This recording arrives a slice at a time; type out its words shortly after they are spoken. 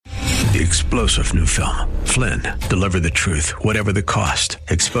The explosive new film, Flynn, deliver the truth, whatever the cost,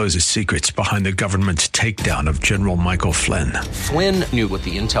 exposes secrets behind the government's takedown of General Michael Flynn. Flynn knew what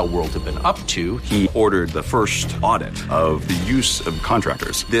the intel world had been up to. He ordered the first audit of the use of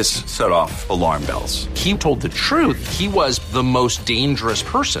contractors. This set off alarm bells. He told the truth. He was the most dangerous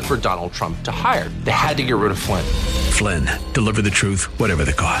person for Donald Trump to hire. They had to get rid of Flynn. Flynn, deliver the truth, whatever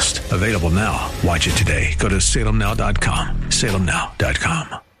the cost. Available now. Watch it today. Go to salemnow.com.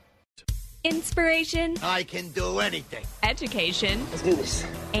 salemnow.com. Inspiration. I can do anything. Education. Let's do this.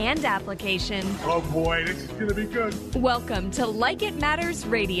 And application. Oh boy, this is going to be good. Welcome to Like It Matters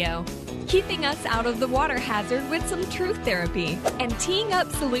Radio. Keeping us out of the water hazard with some truth therapy. And teeing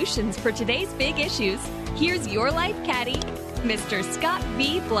up solutions for today's big issues. Here's your life caddy, Mr. Scott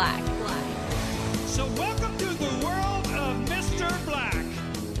V. Black. So welcome to the world of Mr. Black.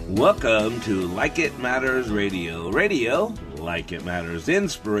 Welcome to Like It Matters Radio. Radio, like it matters,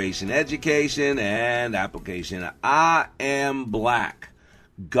 inspiration, education, and application. I am Black.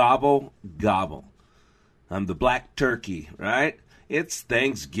 Gobble, gobble. I'm the black turkey, right? It's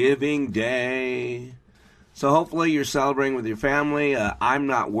Thanksgiving Day. So hopefully you're celebrating with your family. I'm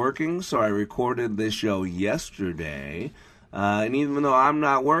not working, so I recorded this show yesterday. And even though I'm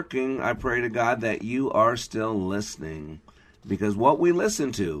not working, I pray to God that you are still listening. Because what we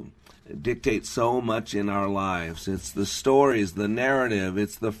listen to dictates so much in our lives. It's the stories, the narrative,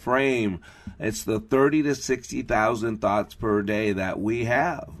 it's the frame, it's the 30 to 60,000 thoughts per day that we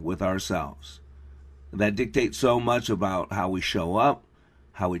have with ourselves. That dictates so much about how we show up,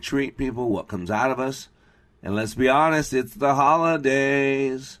 how we treat people, what comes out of us. And let's be honest, it's the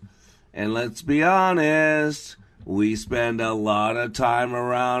holidays. And let's be honest, we spend a lot of time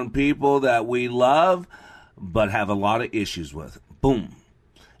around people that we love, but have a lot of issues with. Boom.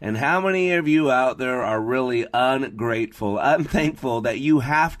 And how many of you out there are really ungrateful, unthankful that you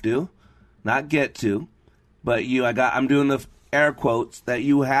have to, not get to, but I'm doing the air quotes, that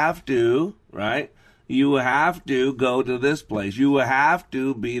you have to, right? You have to go to this place. You have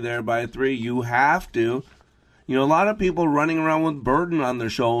to be there by 3. You have to. You know, a lot of people running around with burden on their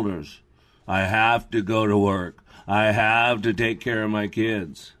shoulders. I have to go to work. I have to take care of my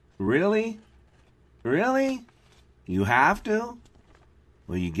kids. Really? Really? You have to?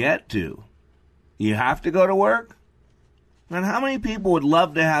 Well, you get to. You have to go to work? And how many people would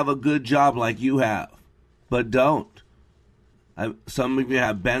love to have a good job like you have, but don't? Some of you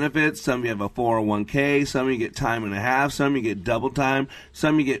have benefits. Some of you have a 401k. Some of you get time and a half. Some of you get double time.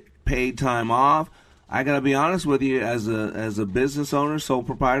 Some of you get paid time off. I got to be honest with you, as a business owner, sole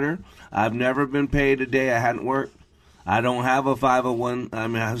proprietor, I've never been paid a day I hadn't worked. I don't have a 501. I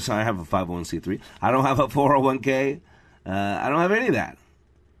have a 501c3. I don't have a 401k. I don't have any of that.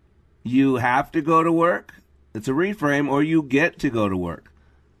 You have to go to work. It's a reframe, or you get to go to work.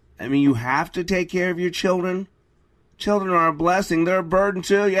 I mean, you have to take care of your children. Children are a blessing. They're a burden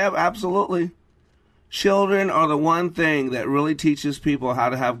too. Yeah, absolutely. Children are the one thing that really teaches people how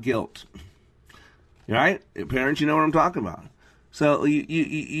to have guilt. Right? Parents, you know what I'm talking about. So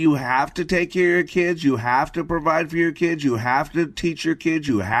you have to take care of your kids. You have to provide for your kids. You have to teach your kids.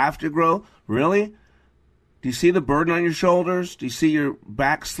 You have to grow. Really? Do you see the burden on your shoulders? Do you see your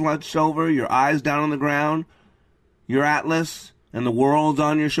back slunched over, your eyes down on the ground, your atlas, and the world's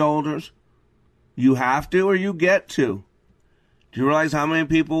on your shoulders? You have to, or you get to. Do you realize how many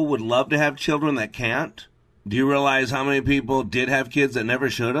people would love to have children that can't? Do you realize how many people did have kids that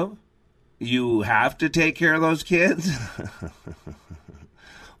never should have? You have to take care of those kids,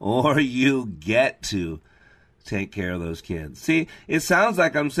 or you get to take care of those kids. See, it sounds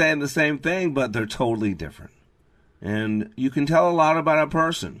like I'm saying the same thing, but they're totally different. And you can tell a lot about a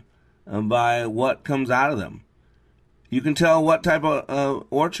person by what comes out of them. You can tell what type of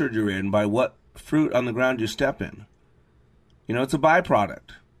orchard you're in by what fruit on the ground you step in. You know, it's a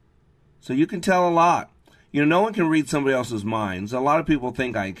byproduct. So you can tell a lot. You know, no one can read somebody else's minds. A lot of people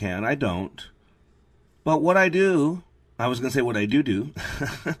think I can. I don't. But what I do, I was going to say what I do,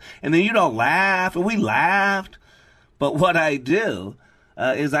 and then you don't laugh, and we laughed. But what I do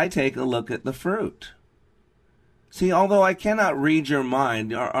is I take a look at the fruit. See, although I cannot read your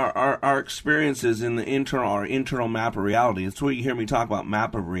mind, our experiences in the internal map of reality, it's where you hear me talk about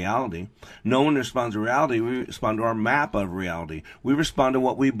map of reality. No one responds to reality. We respond to our map of reality. We respond to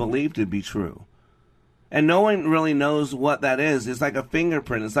what we believe to be true. And no one really knows what that is. It's like a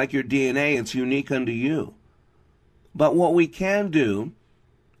fingerprint. It's like your DNA. It's unique unto you. But what we can do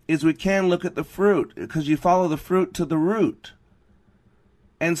is we can look at the fruit, because you follow the fruit to the root.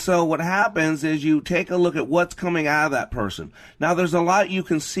 And so what happens is you take a look at what's coming out of that person. Now, there's a lot you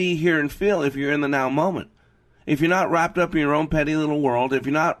can see, hear, and feel if you're in the now moment. if you're not wrapped up in your own petty little world, if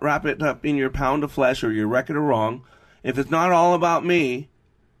you're not wrapped up in your pound of flesh or your record of wrong, if it's not all about me,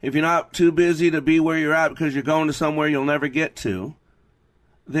 if you're not too busy to be where you're at because you're going to somewhere you'll never get to,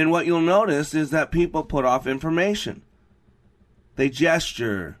 then what you'll notice is that people put off information. They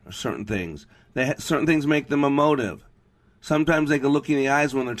gesture certain things. Certain things make them emotive. Sometimes they can look in the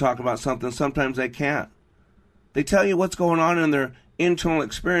eyes when they're talking about something. Sometimes they can't. They tell you what's going on in their internal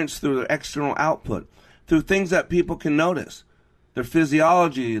experience through their external output, through things that people can notice. Their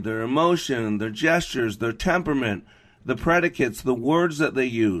physiology, their emotion, their gestures, their temperament, the predicates, the words that they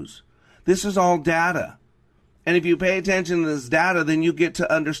use. This is all data. And if you pay attention to this data, then you get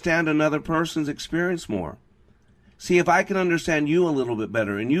to understand another person's experience more. See, if I can understand you a little bit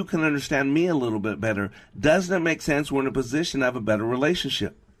better and you can understand me a little bit better, doesn't it make sense we're in a position to have a better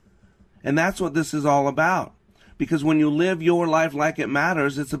relationship? And that's what this is all about. Because when you live your life like it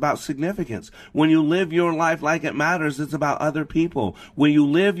matters, it's about significance. When you live your life like it matters, it's about other people. When you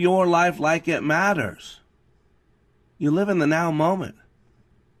live your life like it matters, you live in the now moment.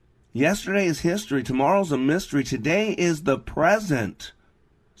 Yesterday is history. Tomorrow's a mystery. Today is the present.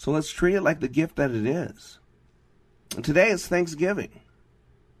 So let's treat it like the gift that it is. And today is Thanksgiving.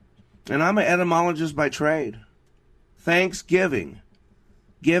 And I'm an etymologist by trade. Thanksgiving.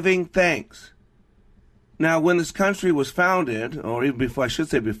 Giving thanks. Now, when this country was founded, or even before, I should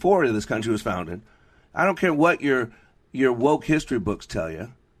say before this country was founded, I don't care what your woke history books tell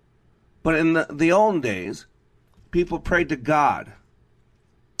you, but in the olden days, people prayed to God,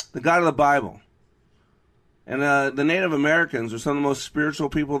 the God of the Bible. And the Native Americans are some of the most spiritual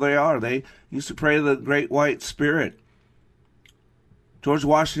people they are. They used to pray to the Great White Spirit. George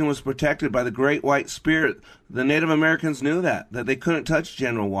Washington was protected by the Great White Spirit. The Native Americans knew that they couldn't touch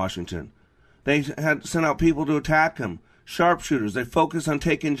General Washington. They had sent out people to attack him, sharpshooters. They focused on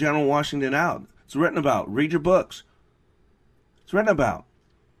taking General Washington out. It's written about. Read your books. It's written about.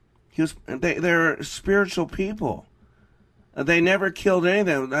 They're spiritual people. They never killed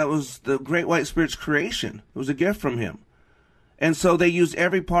anything. That was the Great White Spirit's creation. It was a gift from him. And so they used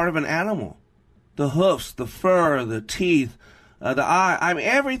every part of an animal. The hoofs, the fur, the teeth, the eye. I mean,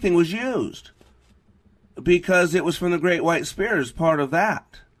 everything was used. Because it was from the Great White Spirit as part of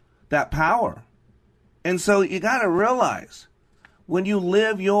that power. And so you got to realize, when you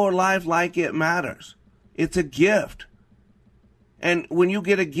live your life like it matters, it's a gift. And when you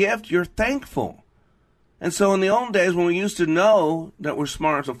get a gift, you're thankful. And so in the old days, when we used to know that we're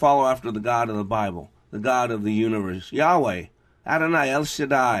smart to follow after the God of the Bible, the God of the universe, Yahweh, Adonai, El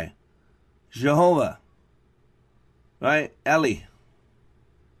Shaddai, Jehovah, right? Eli,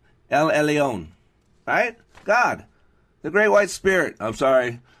 El Elyon, right? God, the Great White Spirit. I'm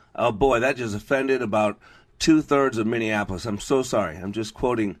sorry. Oh boy, that just offended about 2/3 of Minneapolis. I'm so sorry. I'm just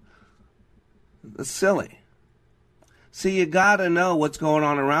quoting. It's silly. See, you gotta know what's going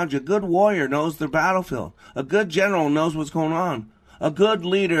on around you. A good warrior knows their battlefield. A good general knows what's going on. A good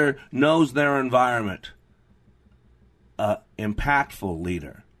leader knows their environment. An impactful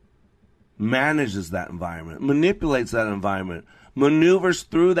leader manages that environment, manipulates that environment, maneuvers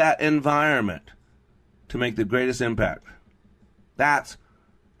through that environment to make the greatest impact. That's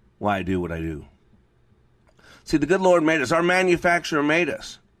why I do what I do. See, the good Lord made us. Our manufacturer made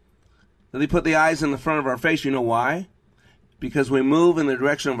us. He put the eyes in the front of our face. You know why? Because we move in the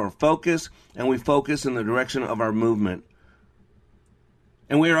direction of our focus, and we focus in the direction of our movement.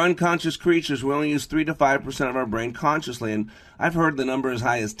 And we are unconscious creatures. We only use 3 to 5% of our brain consciously. And I've heard the number as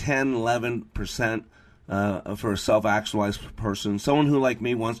high as 10, 11% for a self-actualized person. Someone who, like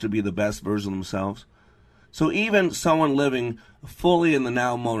me, wants to be the best version of themselves. So even someone living fully in the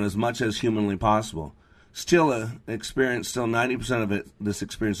now moment as much as humanly possible, still 90% of this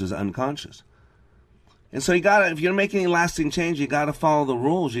experience is unconscious. And so if you're gonna make any lasting change, you gotta follow the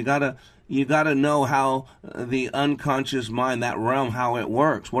rules. You gotta know how the unconscious mind, that realm, how it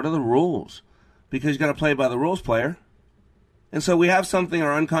works. What are the rules? Because you gotta play by the rules, player. And so we have something in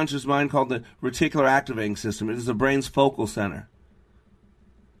our unconscious mind called the reticular activating system. It is the brain's focal center.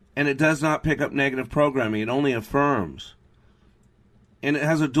 And it does not pick up negative programming. It only affirms. And it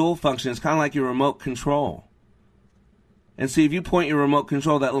has a dual function. It's kind of like your remote control. And see, if you point your remote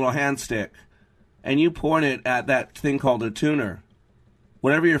control, that little hand stick, and you point it at that thing called a tuner,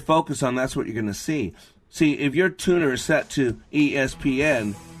 whatever you're focused on, that's what you're going to see. See, if your tuner is set to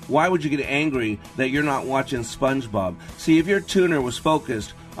ESPN, why would you get angry that you're not watching SpongeBob? See, if your tuner was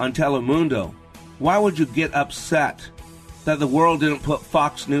focused on Telemundo, why would you get upset that the world didn't put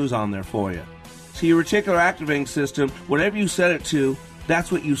Fox News on there for you? See, your reticular activating system, whatever you set it to,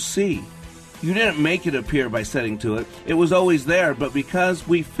 that's what you see. You didn't make it appear by setting to it. It was always there, but because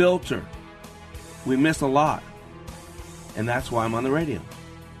we filter, we miss a lot. And that's why I'm on the radio.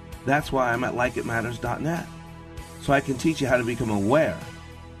 That's why I'm at likeitmatters.net. So I can teach you how to become aware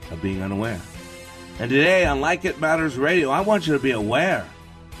of being unaware. And today on Like It Matters Radio, I want you to be aware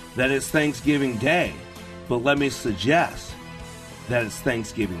that it's Thanksgiving Day. But let me suggest that it's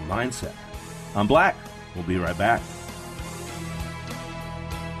Thanksgiving mindset. I'm Black. We'll be right back.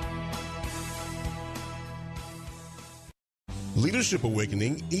 Leadership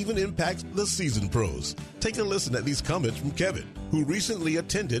Awakening even impacts the seasoned pros. Take a listen at these comments from Kevin, who recently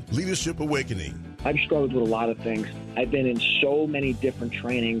attended Leadership Awakening. I've struggled with a lot of things. I've been in so many different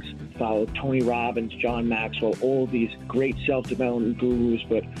trainings, followed Tony Robbins, John Maxwell, all these great self-development gurus,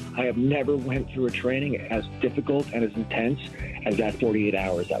 but I have never went through a training as difficult and as intense as that 48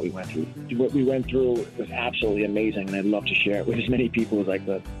 hours that we went through. What we went through was absolutely amazing, and I'd love to share it with as many people as I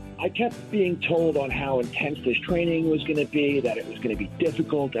could. I kept being told on how intense this training was going to be, that it was going to be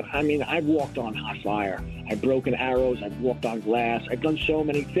difficult. I mean, I've walked on hot fire. I've broken arrows. I've walked on glass. I've done so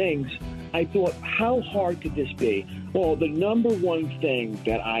many things. I thought, how hard could this be? Well, the number one thing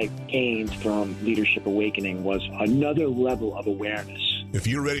that I gained from Leadership Awakening was another level of awareness. If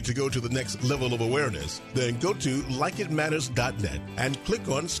you're ready to go to the next level of awareness, then go to likeitmatters.net and click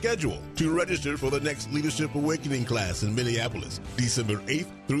on Schedule to register for the next Leadership Awakening class in Minneapolis, December 8th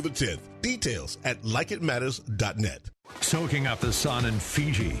through the 10th. Details at likeitmatters.net. Soaking up the sun in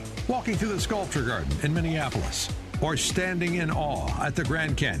Fiji, walking through the Sculpture Garden in Minneapolis, or standing in awe at the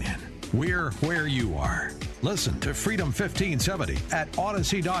Grand Canyon. We're where you are. Listen to Freedom 1570 at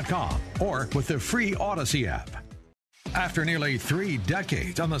Odyssey.com or with the free Odyssey app. After nearly 3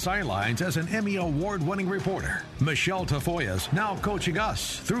 decades on the sidelines as an Emmy Award-winning reporter, Michelle Tafoya's now coaching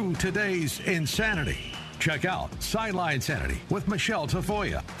us through today's insanity. Check out Sideline Sanity with Michelle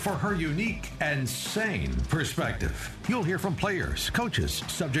Tafoya for her unique and sane perspective. You'll hear from players, coaches,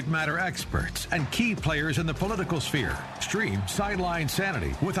 subject matter experts, and key players in the political sphere. Stream Sideline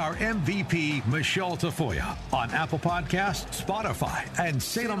Sanity with our MVP, Michelle Tafoya, on Apple Podcasts, Spotify, and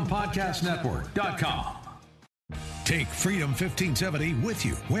SalemPodcastNetwork.com. Take Freedom 1570 with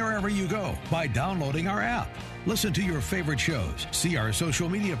you wherever you go by downloading our app. Listen to your favorite shows, see our social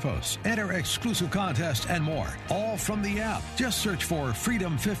media posts, enter exclusive contests, and more, all from the app. Just search for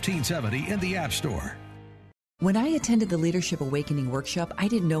Freedom 1570 in the App Store. When I attended the Leadership Awakening workshop, I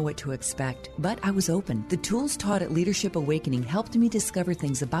didn't know what to expect, but I was open. The tools taught at Leadership Awakening helped me discover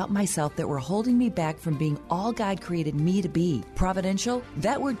things about myself that were holding me back from being all God created me to be. Providential?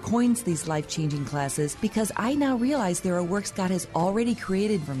 That word coins these life-changing classes because I now realize there are works God has already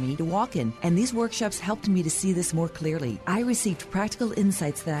created for me to walk in, and these workshops helped me to see this more clearly. I received practical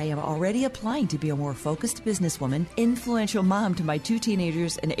insights that I am already applying to be a more focused businesswoman, influential mom to my 2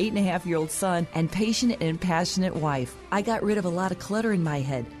 teenagers, an 8.5-year-old son, and patient and passionate wife. I got rid of a lot of clutter in my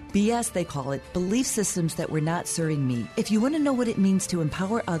head. BS, they call it, belief systems that were not serving me. If you want to know what it means to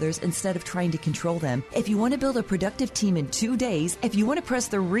empower others instead of trying to control them, if you want to build a productive team in 2 days, if you want to press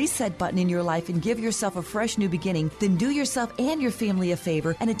the reset button in your life and give yourself a fresh new beginning, then do yourself and your family a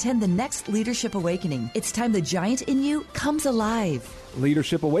favor and attend the next Leadership Awakening. It's time the giant in you comes alive.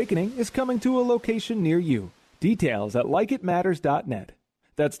 Leadership Awakening is coming to a location near you. Details at likeitmatters.net.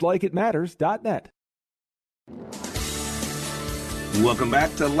 That's likeitmatters.net. Welcome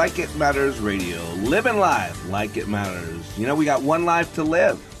back to Like It Matters Radio. Living life like it matters. You know, we got one life to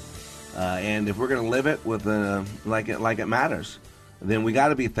live. And if we're going to live it with like it matters, then we got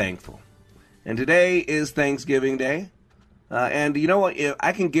to be thankful. And today is Thanksgiving Day. And you know what?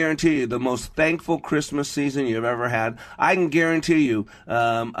 I can guarantee you the most thankful Christmas season you've ever had. I can guarantee you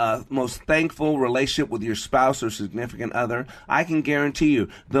most thankful relationship with your spouse or significant other. I can guarantee you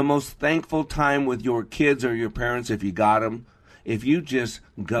the most thankful time with your kids or your parents if you got them. If you just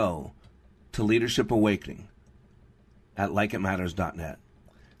go to Leadership Awakening at likeitmatters.net.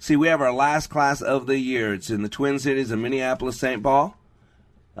 See, we have our last class of the year. It's in the Twin Cities of Minneapolis, St. Paul.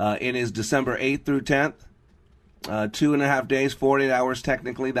 It is December 8th through 10th. 2.5 days, 48 hours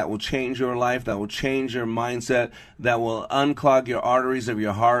technically, that will change your life, that will change your mindset, that will unclog your arteries of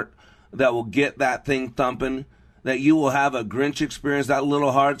your heart, that will get that thing thumping, that you will have a Grinch experience. That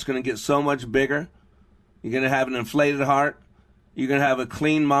little heart's going to get so much bigger. You're going to have an inflated heart. You're going to have a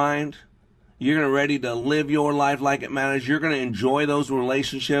clean mind. You're going to be ready to live your life like it matters. You're going to enjoy those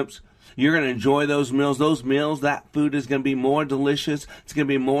relationships. You're going to enjoy those meals. Those meals, that food is going to be more delicious. It's going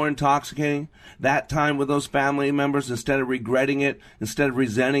to be more intoxicating. That time with those family members, instead of regretting it, instead of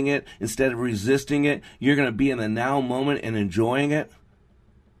resenting it, instead of resisting it, you're going to be in the now moment and enjoying it.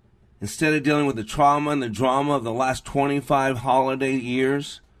 Instead of dealing with the trauma and the drama of the last 25 holiday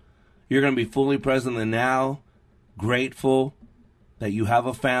years, you're going to be fully present in the now, grateful that you have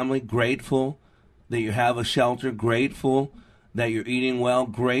a family, grateful that you have a shelter, grateful that you're eating well,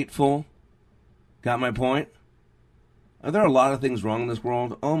 grateful. Got my point? Are there a lot of things wrong in this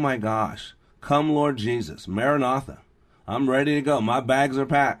world? Oh my gosh. Come Lord Jesus. Maranatha. I'm ready to go. My bags are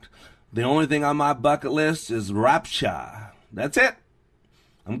packed. The only thing on my bucket list is rapture. That's it.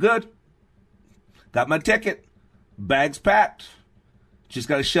 I'm good. Got my ticket. Bag's packed. Just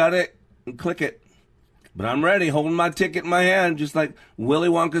got to shut it and click it. But I'm ready, holding my ticket in my hand, just like Willy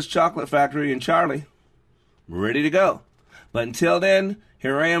Wonka's chocolate factory and Charlie. I'm ready to go. But until then,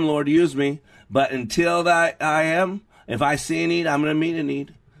 here I am, Lord, use me. But until that I am, if I see a need, I'm going to meet a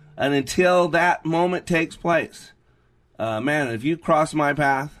need. And until that moment takes place, man, if you cross my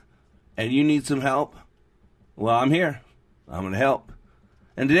path and you need some help, well, I'm here. I'm going to help.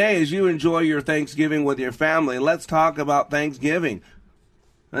 And today, as you enjoy your Thanksgiving with your family, let's talk about Thanksgiving.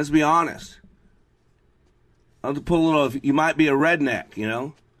 Let's be honest. I'll put a little, you might be a redneck, you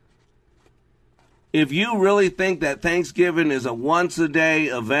know. If you really think that Thanksgiving is a once-a-day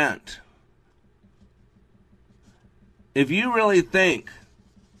event, if you really think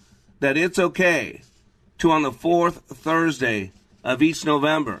that it's okay to, on the fourth Thursday of each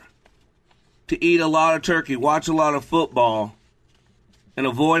November, to eat a lot of turkey, watch a lot of football, and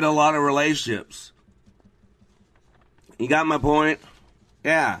avoid a lot of relationships, you got my point?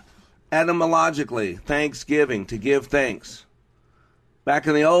 Yeah. Etymologically, Thanksgiving, to give thanks. Back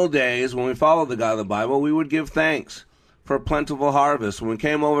in the old days, when we followed the God of the Bible, we would give thanks for a plentiful harvest. When we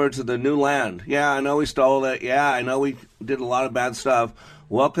came over to the new land, yeah, I know we stole it. Yeah, I know we did a lot of bad stuff.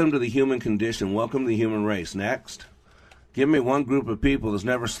 Welcome to the human condition. Welcome to the human race. Next. Give me one group of people that's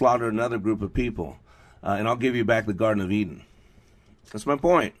never slaughtered another group of people, and I'll give you back the Garden of Eden. That's my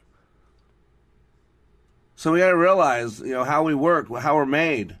point. So we got to realize, you know, how we work, how we're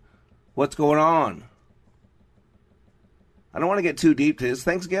made. What's going on? I don't want to get too deep to this. It's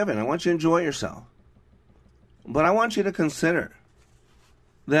Thanksgiving. I want you to enjoy yourself. But I want you to consider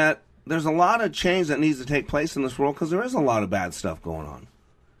that there's a lot of change that needs to take place in this world because there is a lot of bad stuff going on.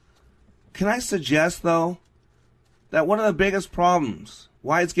 Can I suggest, though, that one of the biggest problems,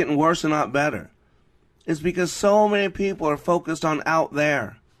 why it's getting worse and not better, is because so many people are focused on out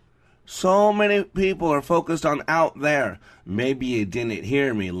there. So many people are focused on out there. Maybe you didn't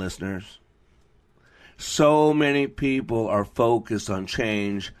hear me, listeners. So many people are focused on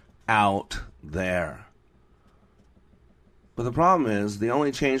change out there. But the problem is, the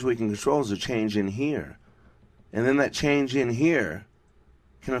only change we can control is a change in here. And then that change in here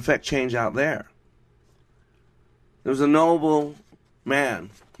can affect change out there. There was a noble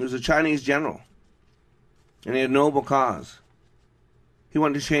man. He was a Chinese general. And he had a noble cause. He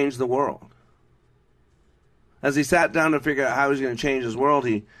wanted to change the world. As he sat down to figure out how he was going to change his world,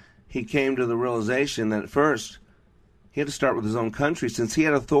 he came to the realization that at first he had to start with his own country since he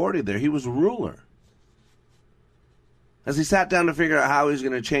had authority there. He was ruler. As he sat down to figure out how he was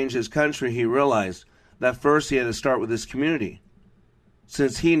going to change his country, he realized that first he had to start with his community,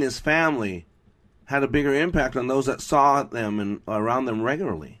 since he and his family had a bigger impact on those that saw them and around them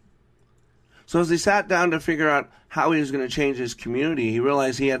regularly. So as he sat down to figure out how he was going to change his community, he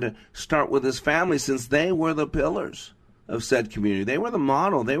realized he had to start with his family since they were the pillars of said community. They were the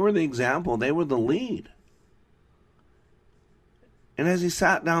model. They were the example. They were the lead. And as he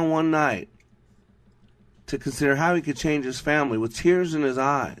sat down one night to consider how he could change his family with tears in his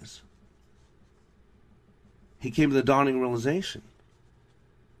eyes, he came to the dawning realization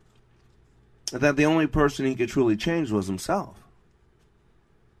that the only person he could truly change was himself.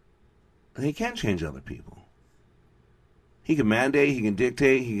 And he can't change other people. He can mandate, he can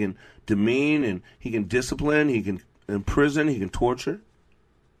dictate, he can demean, and he can discipline, he can imprison, he can torture.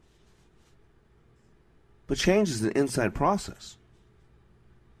 But change is an inside process.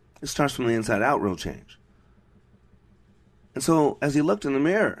 It starts from the inside out, real change. And so as he looked in the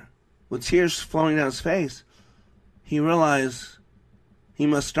mirror, with tears flowing down his face, he realized he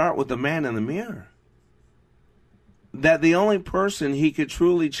must start with the man in the mirror. That the only person he could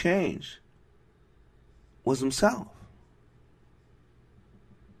truly change was himself.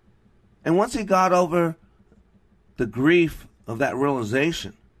 And once he got over the grief of that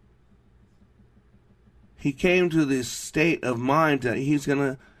realization, he came to this state of mind that he's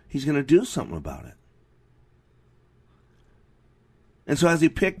gonna do something about it. And so as he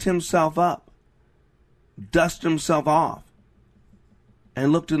picked himself up, dusted himself off,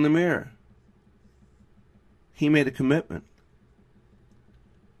 and looked in the mirror, he made a commitment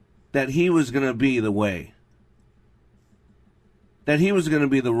that he was going to be the way, that he was going to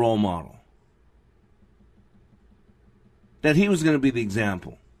be the role model, that he was going to be the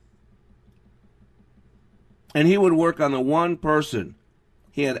example. And he would work on the one person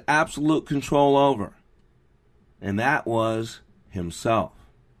he had absolute control over, and that was himself.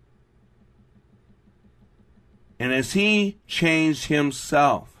 And as he changed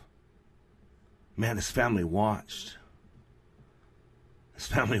himself, man, his family watched. His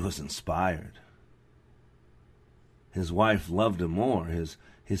family was inspired. His wife loved him more.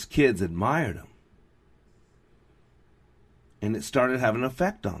 His kids admired him. And it started having an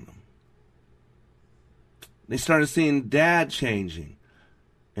effect on them. They started seeing Dad changing,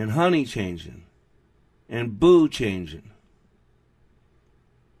 and Honey changing, and Boo changing.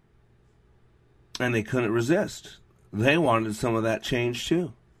 And they couldn't resist. They wanted some of that change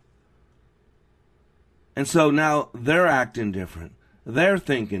too. And so now they're acting different. They're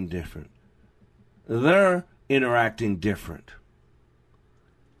thinking different. They're interacting different.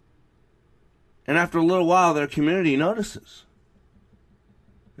 And after a little while, their community notices.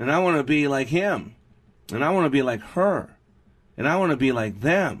 And I want to be like him. And I want to be like her. And I want to be like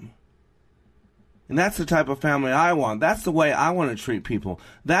them. And that's the type of family I want. That's the way I want to treat people.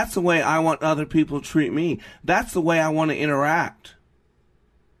 That's the way I want other people to treat me. That's the way I want to interact.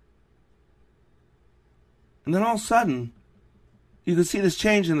 And then all of a sudden, you can see this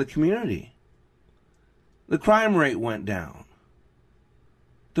change in the community. The crime rate went down.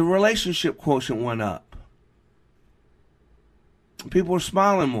 The relationship quotient went up. People were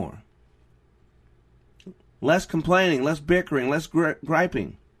smiling more. Less complaining, less bickering, less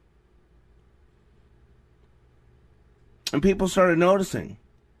griping. And people started noticing.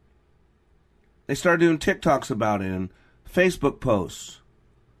 They started doing TikToks about it and Facebook posts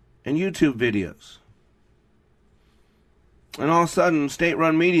and YouTube videos. And all of a sudden,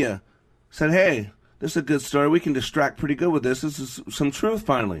 state-run media said, hey, this is a good story. We can distract pretty good with this. This is some truth,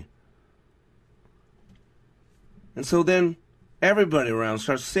 finally. And so then everybody around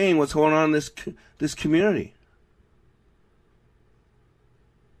starts seeing what's going on in this community.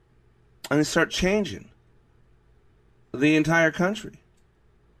 And they start changing the entire country,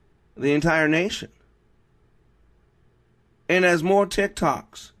 the entire nation. And as more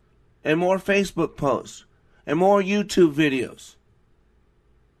TikToks and more Facebook posts and more YouTube videos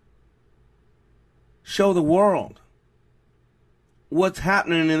show the world what's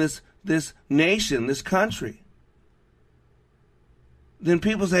happening in this nation, this country, then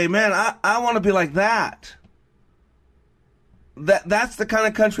people say, man, I want to be like that. That's the kind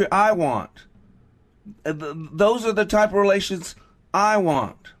of country I want. Those are the type of relations I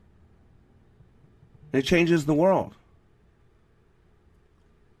want. It changes the world.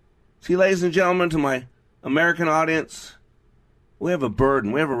 See, ladies and gentlemen, to my American audience, we have a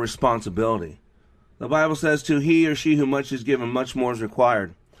burden, we have a responsibility. The Bible says, to he or she who much is given, much more is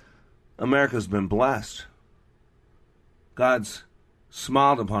required. America's been blessed. God's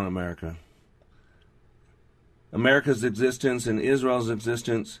smiled upon America. America's existence and Israel's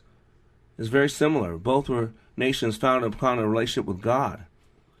existence is very similar. Both were nations founded upon a relationship with God.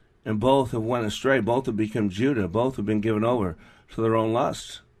 And both have went astray. Both have become Judah. Both have been given over to their own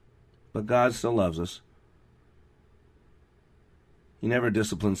lusts. But God still loves us. He never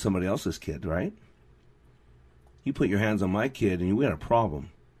disciplines somebody else's kid, right? You put your hands on my kid and we got a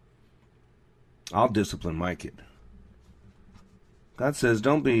problem. I'll discipline my kid. God says,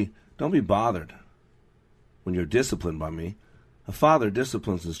 don't be bothered when you're disciplined by me. A father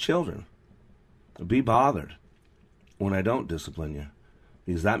disciplines his children. Be bothered when I don't discipline you,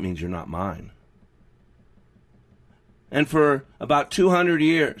 because that means you're not mine. And for about 200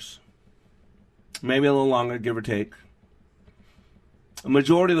 years, maybe a little longer, give or take, a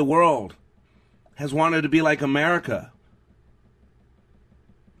majority of the world has wanted to be like America.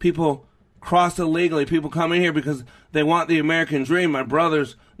 People cross illegally. People come in here because they want the American dream. My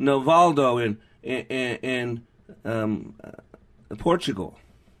brother's Novaldo in Portugal.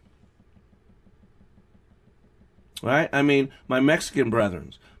 Right? I mean, my Mexican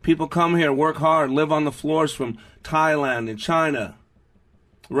brethren. People come here, work hard, live on the floors from Thailand and China.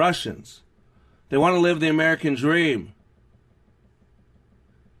 Russians. They want to live the American dream.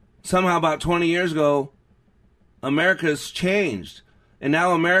 Somehow about 20 years ago, America's changed. And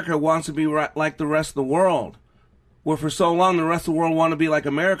now America wants to be like the rest of the world. Where for so long the rest of the world wanted to be like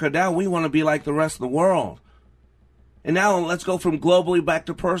America, now we want to be like the rest of the world. And now let's go from globally back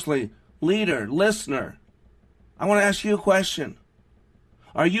to personally. Leader, listener, I want to ask you a question.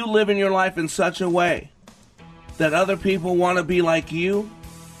 Are you living your life in such a way that other people want to be like you?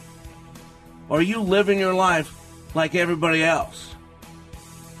 Or are you living your life like everybody else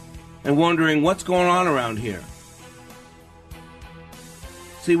and wondering what's going on around here?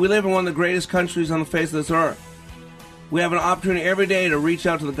 See, we live in one of the greatest countries on the face of this earth. We have an opportunity every day to reach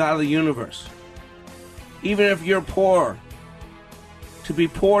out to the God of the universe. Even if you're poor, To be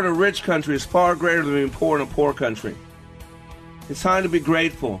poor in a rich country is far greater than being poor in a poor country. It's time to be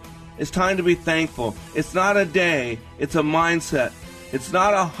grateful. It's time to be thankful. It's not a day, it's a mindset. It's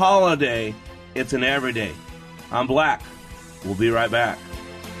not a holiday, it's an everyday. I'm Black. We'll be right back.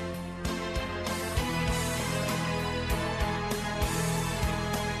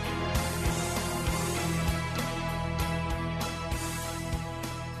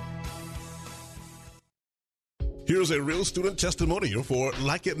 Here's a real student testimonial for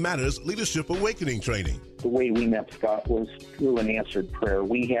Like It Matters Leadership Awakening Training. The way we met Scott was through an answered prayer.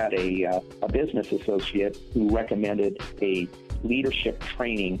 We had a business associate who recommended a leadership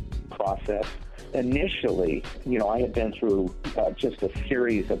training process. Initially, I had been through just a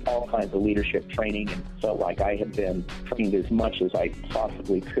series of all kinds of leadership training and felt like I had been trained as much as I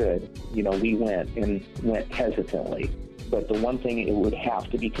possibly could. We went hesitantly. But the one thing, it would have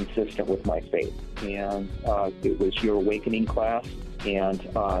to be consistent with my faith. And it was your awakening class. And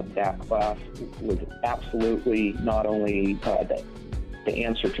that class was absolutely not only the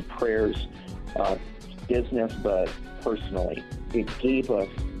answer to prayers, business, but personally. It gave us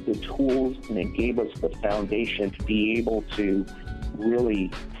the tools and it gave us the foundation to be able to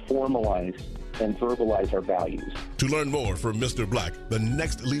really formalize and verbalize our values. To learn more from Mr. Black, the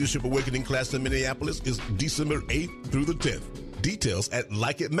next Leadership Awakening class in Minneapolis is December 8th through the 10th. Details at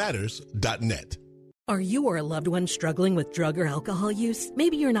likeitmatters.net. Are you or a loved one struggling with drug or alcohol use?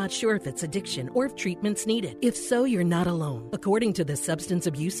 Maybe you're not sure if it's addiction or if treatment's needed. If so, you're not alone. According to the Substance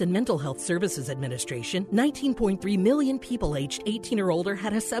Abuse and Mental Health Services Administration, 19.3 million people aged 18 or older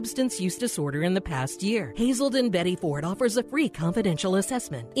had a substance use disorder in the past year. Hazelden Betty Ford offers a free confidential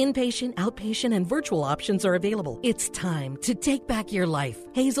assessment. Inpatient, outpatient, and virtual options are available. It's time to take back your life.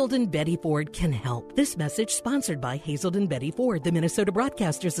 Hazelden Betty Ford can help. This message sponsored by Hazelden Betty Ford, the Minnesota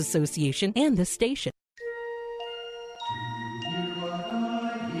Broadcasters Association, and this station.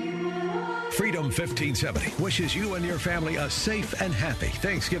 Freedom 1570 wishes you and your family a safe and happy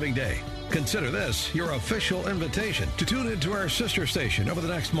Thanksgiving Day. Consider this your official invitation to tune into our sister station over the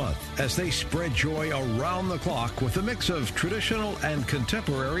next month as they spread joy around the clock with a mix of traditional and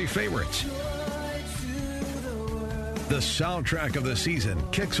contemporary favorites. The soundtrack of the season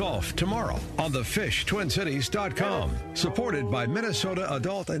kicks off tomorrow on thefishtwincities.com, supported by Minnesota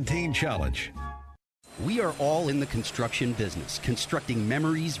Adult and Teen Challenge. We are all in the construction business, constructing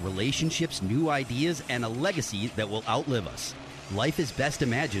memories, relationships, new ideas, and a legacy that will outlive us. Life is best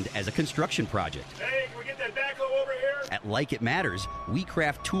imagined as a construction project. Hey, can we get that backhoe over here? At Like It Matters, we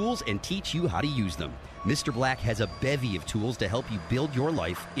craft tools and teach you how to use them. Mr. Black has a bevy of tools to help you build your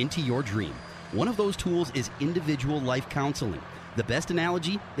life into your dream. One of those tools is individual life counseling. The best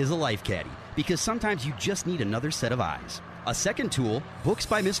analogy is a life caddy, because sometimes you just need another set of eyes. A second tool, Books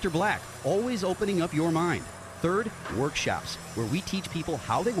by Mr. Black, always opening up your mind. Third, workshops, where we teach people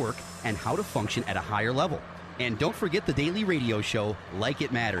how they work and how to function at a higher level. And don't forget the daily radio show, Like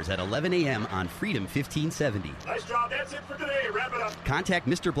It Matters, at 11 a.m. on Freedom 1570. Nice job. That's it for today. Wrap it up. Contact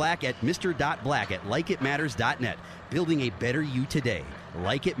Mr. Black at mr.black at likeitmatters.net. Building a better you today.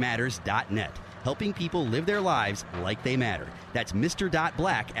 Likeitmatters.net. Helping people live their lives like they matter. That's Mr.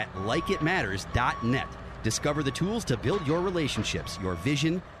 Black at likeitmatters.net. Discover the tools to build your relationships, your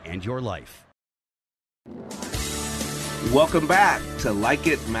vision, and your life. Welcome back to Like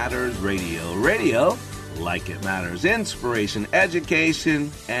It Matters Radio. Radio, like it matters. Inspiration,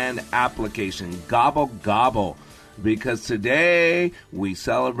 education, and application. Gobble, gobble. Because today we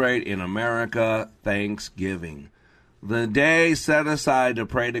celebrate in America Thanksgiving. The day set aside to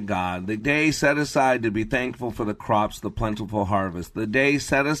pray to God. The day set aside to be thankful for the crops, the plentiful harvest. The day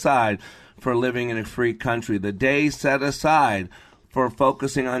set aside for living in a free country. The day set aside for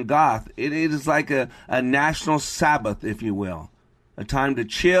focusing on God. It is like a national Sabbath, if you will. A time to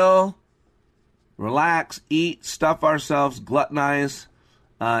chill, relax, eat, stuff ourselves, gluttonize,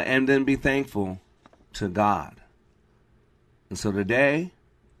 and then be thankful to God. And so today,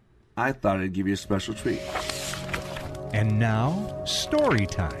 I thought I'd give you a special treat. And now, story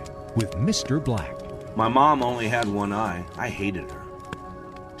time with Mr. Black. My mom only had one eye. I hated her.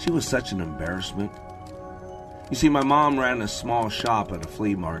 She was such an embarrassment. You see, my mom ran a small shop at a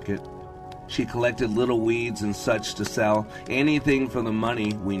flea market. She collected little weeds and such to sell, anything for the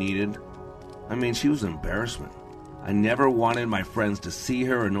money we needed. I mean, she was an embarrassment. I never wanted my friends to see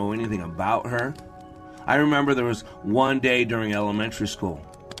her or know anything about her. I remember there was one day during elementary school,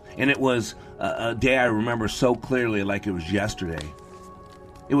 and it was a day I remember so clearly like it was yesterday.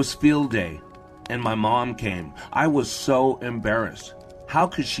 It was field day, and my mom came. I was so embarrassed. How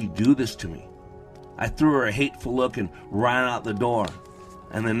could she do this to me? I threw her a hateful look and ran out the door.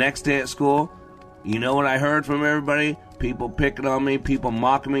 And the next day at school, You know what I heard from everybody? People picking on me, people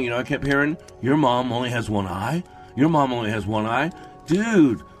mocking me. You know, I kept hearing, your mom only has one eye? Your mom only has one eye?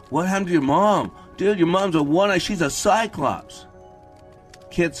 Dude, what happened to your mom? Dude, your mom's a one eye. She's a cyclops.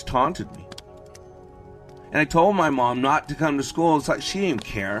 Kids taunted me. And I told my mom not to come to school. It's like she didn't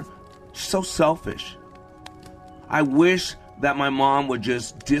care. She's so selfish. I wish that my mom would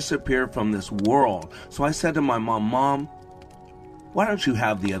just disappear from this world. So I said to my mom, Mom, why don't you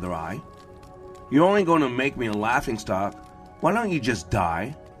have the other eye? You're only going to make me a laughingstock. Why don't you just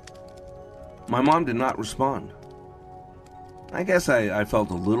die? My mom did not respond. I guess I felt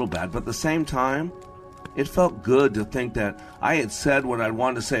a little bad, but at the same time, it felt good to think that I had said what I'd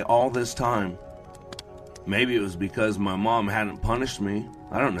wanted to say all this time. Maybe it was because my mom hadn't punished me.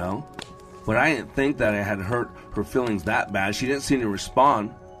 I don't know. But I didn't think that I had hurt her feelings that bad. She didn't seem to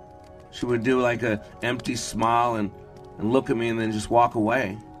respond. She would do like an empty smile and look at me and then just walk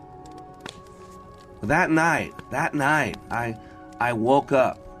away. But that night, I woke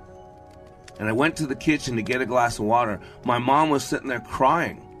up and I went to the kitchen to get a glass of water. My mom was sitting there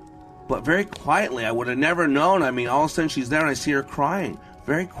crying, but very quietly. I would have never known. I mean, all of a sudden she's there and I see her crying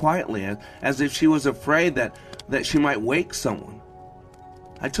very quietly, as if she was afraid that she might wake someone.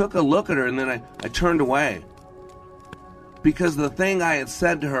 I took a look at her and then I turned away, because the thing I had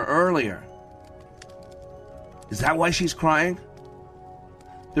said to her earlier, is that why she's crying?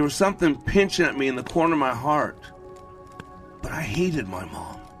 There was something pinching at me in the corner of my heart. But I hated my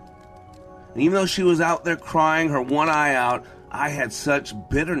mom. And even though she was out there crying her one eye out, I had such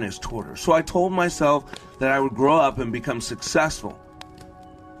bitterness toward her. So I told myself that I would grow up and become successful.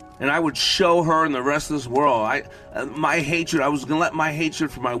 And I would show her and the rest of this world. I was going to let my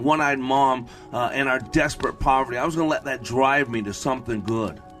hatred for my one-eyed mom and our desperate poverty, I was going to let that drive me to something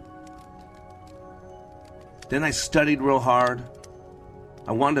good. Then I studied real hard.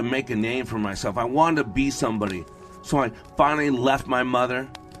 I wanted to make a name for myself. I wanted to be somebody. So I finally left my mother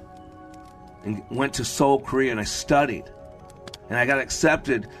and went to Seoul, Korea, and I studied. And I got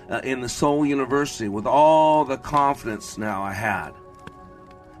accepted in the Seoul University with all the confidence now I had.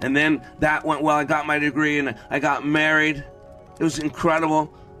 And then that went well. I got my degree and I got married. It was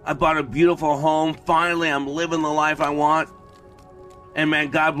incredible. I bought a beautiful home. Finally, I'm living the life I want. And man,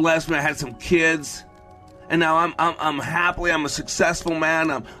 God bless me. I had some kids. And now I'm happily, I'm a successful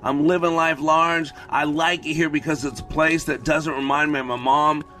man. I'm living life large. I like it here because it's a place that doesn't remind me of my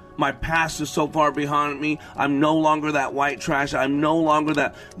mom. My past is so far behind me. I'm no longer that white trash. I'm no longer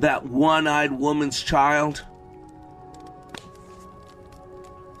that one-eyed woman's child.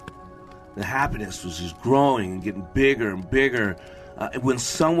 The happiness was just growing and getting bigger and bigger when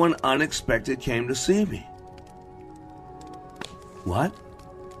someone unexpected came to see me. What?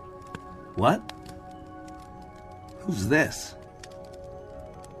 What? Who's this?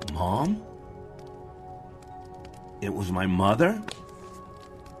 Mom? It was my mother?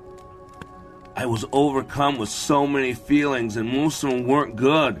 I was overcome with so many feelings, and most of them weren't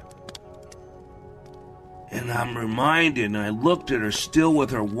good. And I'm reminded, and I looked at her still with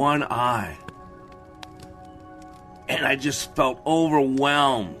her one eye. And I just felt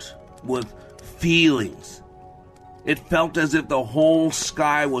overwhelmed with feelings. It felt as if the whole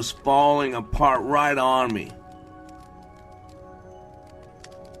sky was falling apart right on me.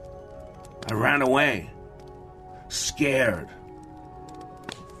 I ran away, scared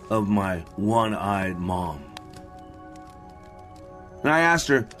of my one-eyed mom. And I asked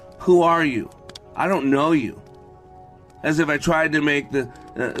her, "Who are you? I don't know you." As if I tried to make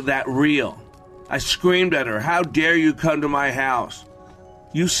that real. I screamed at her, "How dare you come to my house?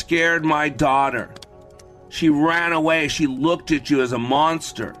 You scared my daughter. She ran away. She looked at you as a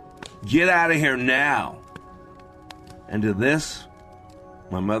monster. Get out of here now." And to this,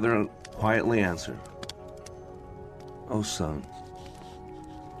 my mother quietly answered, "Oh, son,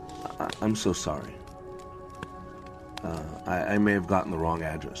 I'm so sorry. I may have gotten the wrong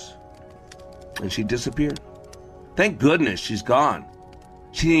address." And she disappeared. Thank goodness she's gone.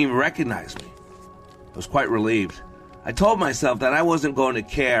 She didn't even recognize me. I was quite relieved. I told myself that I wasn't going to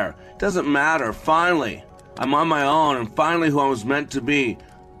care. It doesn't matter. Finally, I'm on my own, and finally who I was meant to be.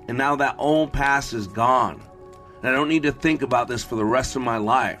 And now that old past is gone. And I don't need to think about this for the rest of my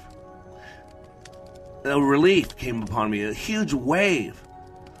life. A relief came upon me, a huge wave.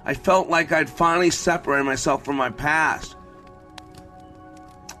 I felt like I'd finally separated myself from my past.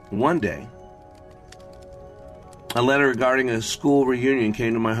 One day, a letter regarding a school reunion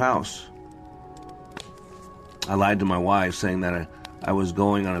came to my house. I lied to my wife, saying that I was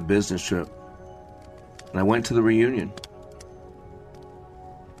going on a business trip. And I went to the reunion.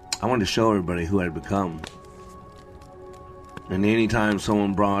 I wanted to show everybody who I'd become. And anytime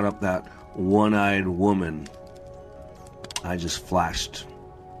someone brought up that one-eyed woman, I just flashed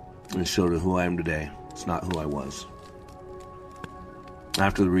and showed her who I am today. It's not who I was.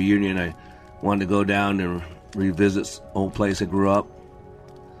 After the reunion, I wanted to go down and revisit the old place I grew up.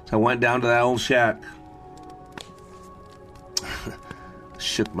 So I went down to that old shack.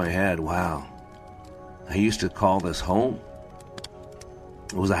 Shook my head. Wow. I used to call this home.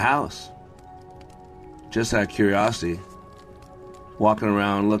 It was a house. Just out of curiosity. Walking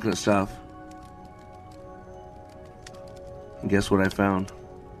around, looking at stuff. And guess what I found?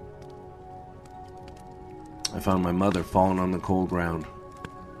 I found my mother falling on the cold ground.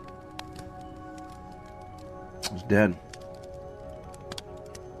 I was dead.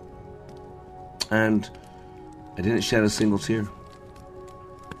 And I didn't shed a single tear.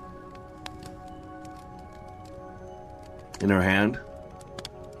 In her hand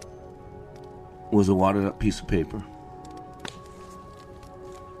was a wadded up piece of paper.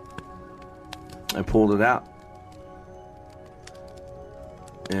 I pulled it out.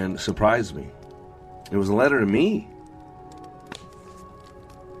 And it surprised me. It was a letter to me.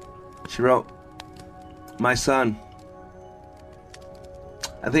 She wrote, "My son,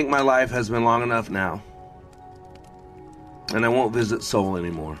 I think my life has been long enough now, and I won't visit Seoul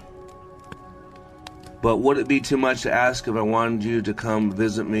anymore. But would it be too much to ask if I wanted you to come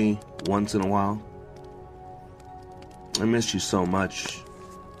visit me once in a while? I miss you so much.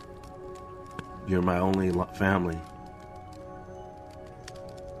 You're my only family.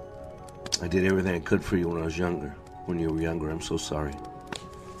 I did everything I could for you when I was younger. When you were younger, I'm so sorry.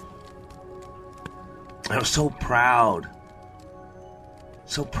 I was so proud.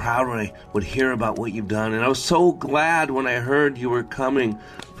 So proud when I would hear about what you've done. And I was so glad when I heard you were coming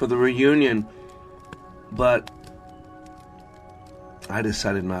for the reunion. But I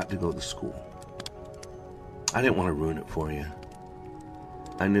decided not to go to school. I didn't want to ruin it for you.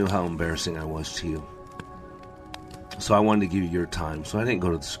 I knew how embarrassing I was to you. So I wanted to give you your time, so I didn't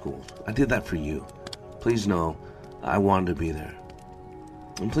go to the school. I did that for you. Please know I wanted to be there.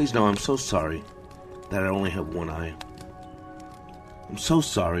 And please know I'm so sorry that I only have one eye. I'm so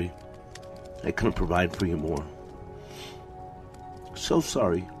sorry I couldn't provide for you more. So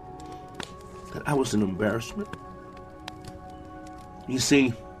sorry that I was an embarrassment. You see,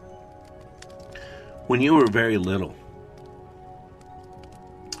 when you were very little,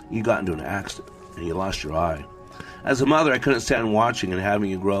 you got into an accident and you lost your eye. As a mother, I couldn't stand watching and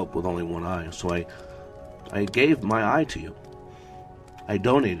having you grow up with only one eye, so I gave my eye to you. I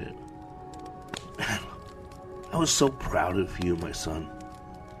donated it. I was so proud of you, my son.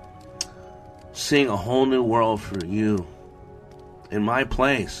 Seeing a whole new world for you in my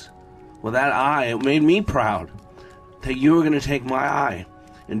place with that eye, it made me proud that you were going to take my eye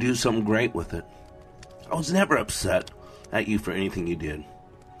and do something great with it. I was never upset at you for anything you did.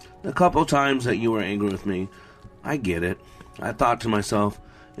 The couple times that you were angry with me, I get it. I thought to myself,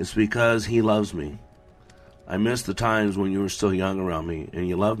 it's because he loves me. I miss the times when you were still young around me and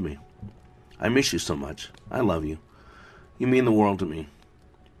you loved me. I miss you so much. I love you. You mean the world to me.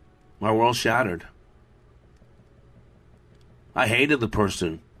 My world shattered. I hated the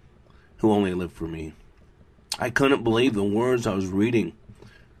person who only lived for me. I couldn't believe the words I was reading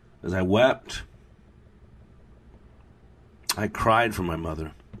as I wept. I cried for my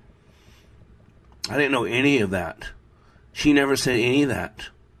mother. I didn't know any of that. She never said any of that.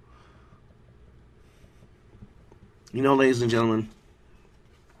 You know, ladies and gentlemen,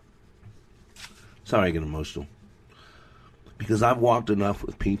 sorry I get emotional, because I've walked enough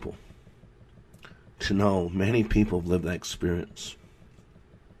with people to know many people have lived that experience.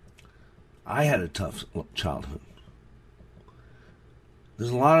 I had a tough childhood. There's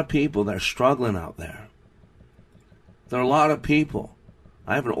a lot of people that are struggling out there. There are a lot of people.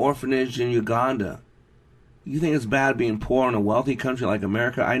 I have an orphanage in Uganda. You think it's bad being poor in a wealthy country like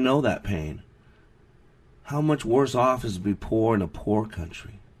America? I know that pain. How much worse off is to be poor in a poor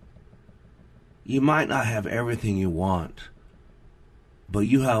country? You might not have everything you want, but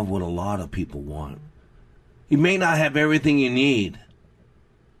you have what a lot of people want. You may not have everything you need,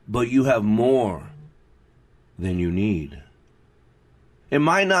 but you have more than you need. It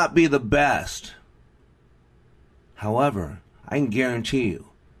might not be the best. However, I can guarantee you,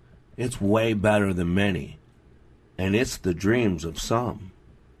 it's way better than many, and it's the dreams of some.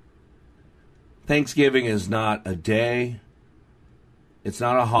 Thanksgiving is not a day, it's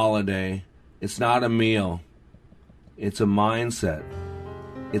not a holiday, it's not a meal, it's a mindset,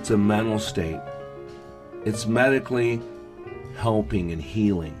 it's a mental state, it's medically helping and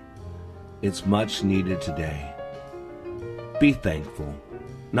healing. It's much needed today. Be thankful,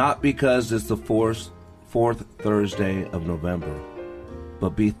 not because it's the fourth Thursday of November,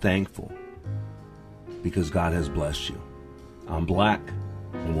 but be thankful because God has blessed you. I'm Black,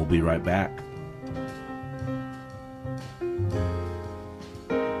 and we'll be right back.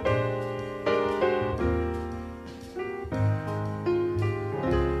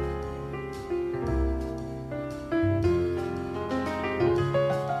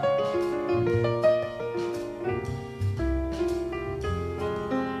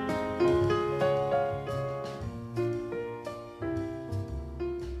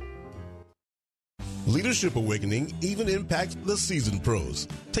 Leadership Awakening even impacts the seasoned pros.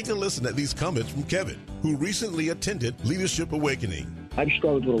 Take a listen at these comments from Kevin, who recently attended Leadership Awakening. I've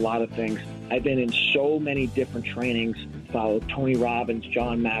struggled with a lot of things. I've been in so many different trainings, followed Tony Robbins,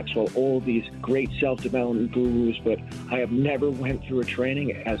 John Maxwell, all of these great self-development gurus, but I have never went through a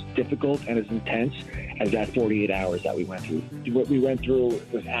training as difficult and as intense as that 48 hours that we went through. What we went through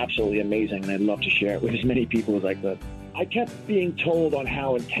was absolutely amazing, and I'd love to share it with as many people as I could. I kept being told on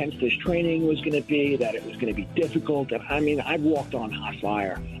how intense this training was going to be, that it was going to be difficult. And I mean, I've walked on hot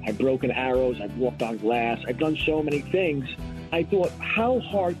fire. I've broken arrows. I've walked on glass. I've done so many things. I thought, how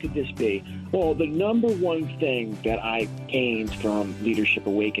hard could this be? Well, the number one thing that I gained from Leadership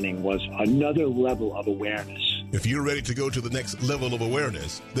Awakening was another level of awareness. If you're ready to go to the next level of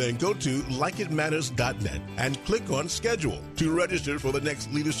awareness, then go to likeitmatters.net and click on schedule to register for the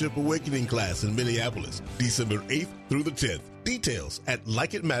next Leadership Awakening class in Minneapolis, December 8th through the 10th. Details at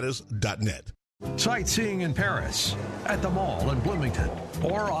likeitmatters.net. Sightseeing in Paris, at the mall in Bloomington,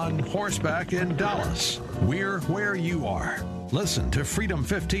 or on horseback in Dallas. We're where you are. Listen to Freedom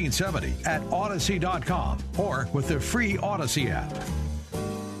 1570 at Odyssey.com or with the free Odyssey app.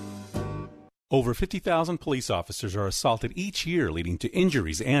 Over 50,000 police officers are assaulted each year, leading to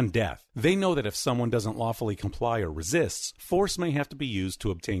injuries and death. They know that if someone doesn't lawfully comply or resists, force may have to be used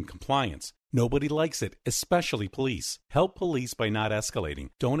to obtain compliance. Nobody likes it, especially police. Help police by not escalating.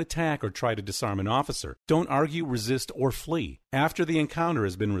 Don't attack or try to disarm an officer. Don't argue, resist, or flee. After the encounter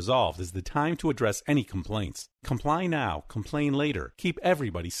has been resolved is the time to address any complaints. Comply now, complain later. Keep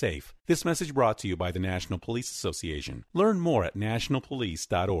everybody safe. This message brought to you by the National Police Association. Learn more at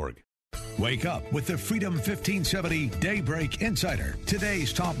nationalpolice.org. Wake up with the Freedom 1570 Daybreak Insider.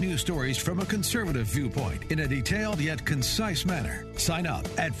 Today's top news stories from a conservative viewpoint in a detailed yet concise manner. Sign up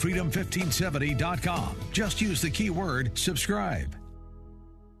at freedom1570.com. Just use the keyword subscribe.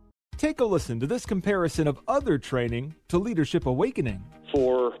 Take a listen to this comparison of other training to Leadership Awakening.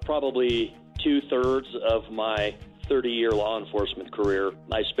 For probably 2/3 of my 30-year law enforcement career,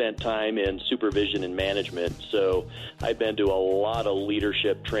 I spent time in supervision and management, so I've been to a lot of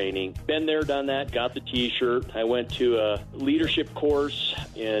leadership training. Been there, done that, got the T-shirt. I went to a leadership course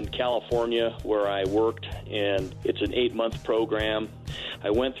in California where I worked, and it's an 8-month program. I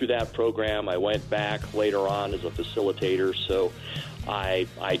went through that program. I went back later on as a facilitator, so I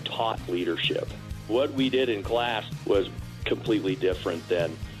taught leadership. What we did in class was completely different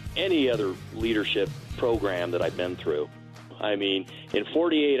than any other leadership program that I've been through. I mean, in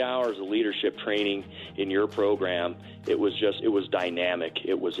 48 hours of leadership training in your program, it was dynamic,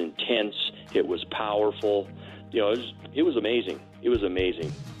 it was intense, it was powerful. You know, it was amazing. It was amazing.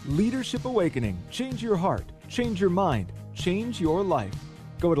 Leadership Awakening. Change your heart, change your mind, change your life.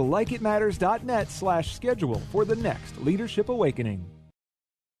 Go to likeitmatters.net/schedule for the next Leadership Awakening.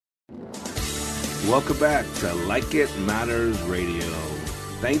 Welcome back to Like It Matters Radio,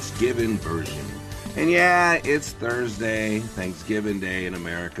 Thanksgiving version. And yeah, it's Thursday, Thanksgiving Day in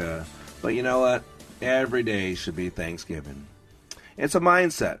America. But you know what? Every day should be Thanksgiving. It's a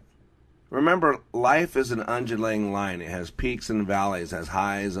mindset. Remember, life is an undulating line. It has peaks and valleys, has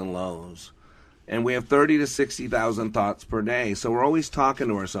highs and lows. And we have 30 to 60,000 thoughts per day. So we're always talking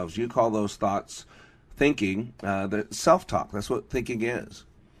to ourselves. You call those thoughts thinking, self-talk. That's what thinking is.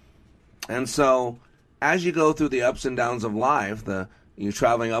 And so as you go through the ups and downs of life, you're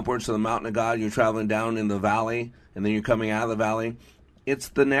traveling upwards to the mountain of God, you're traveling down in the valley, and then you're coming out of the valley. It's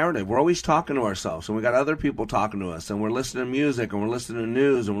the narrative. We're always talking to ourselves, and we got other people talking to us, and we're listening to music, and we're listening to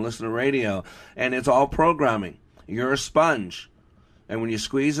news, and we're listening to radio, and it's all programming. You're a sponge, and when you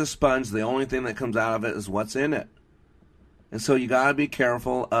squeeze a sponge, the only thing that comes out of it is what's in it. And so you got to be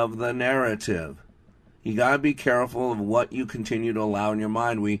careful of the narrative. You got to be careful of what you continue to allow in your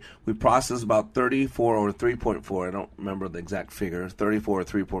mind. We process about 34 or 3.4, I don't remember the exact figure, 34 or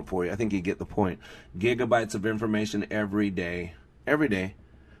 3.4, I think you get the point, gigabytes of information every day. Every day.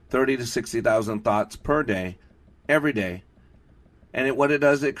 30 to 60,000 thoughts per day. Every day. And what it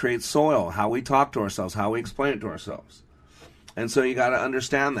does, it creates soil, how we talk to ourselves, how we explain it to ourselves. And so you got to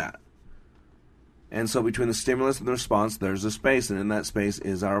understand that. And so between the stimulus and the response, there's a space, and in that space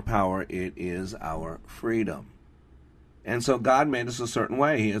is our power. It is our freedom. And so God made us a certain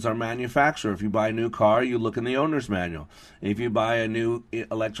way. He is our manufacturer. If you buy a new car, you look in the owner's manual. If you buy a new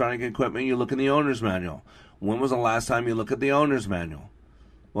electronic equipment, you look in the owner's manual. When was the last time you looked at the owner's manual?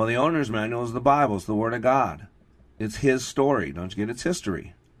 Well, the owner's manual is the Bible. It's the Word of God. It's His story. Don't you get its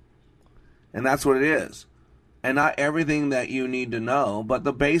history? And that's what it is. And not everything that you need to know, but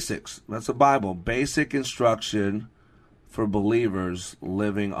the basics. That's the Bible. Basic instruction for believers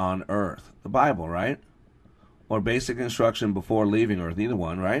living on earth. The Bible, right? Or basic instruction before leaving earth. Either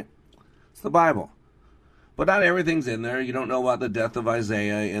one, right? It's the Bible. But not everything's in there. You don't know about the death of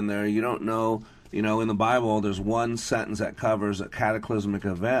Isaiah in there. You don't know, in the Bible, there's one sentence that covers a cataclysmic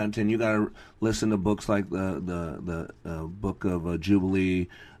event, and you got to listen to books like the book of Jubilee,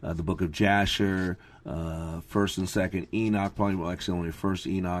 the book of Jasher, First and Second Enoch, probably actually only First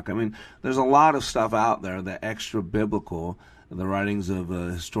Enoch. I mean, there's a lot of stuff out there that extra biblical. The writings of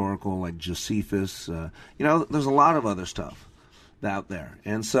historical, like Josephus. There's a lot of other stuff out there,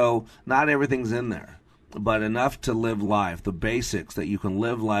 and so not everything's in there, but enough to live life. The basics that you can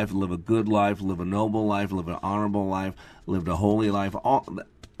live life, live a good life, live a noble life, live an honorable life, live a holy life.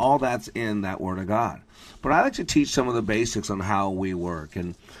 All that's in that Word of God. But I like to teach some of the basics on how we work,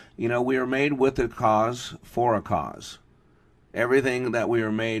 and we are made with a cause for a cause. Everything that we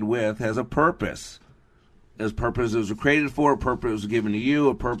are made with has a purpose. As purpose was created for, a purpose was given to you,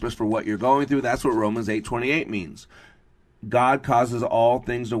 a purpose for what you're going through. That's what Romans 8:28 means. God causes all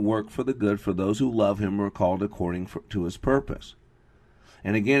things to work for the good for those who love Him or are called according to His purpose.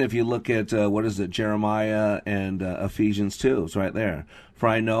 And again, if you look at, Jeremiah and Ephesians 2, it's right there. For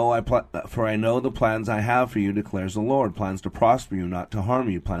I know the plans I have for you, declares the Lord, plans to prosper you, not to harm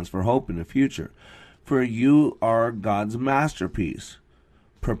you, plans for hope in the future. For you are God's masterpiece,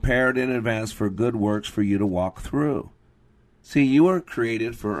 prepared in advance for good works for you to walk through. See, you are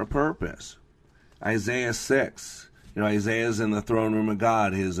created for a purpose. Isaiah 6. Isaiah's in the throne room of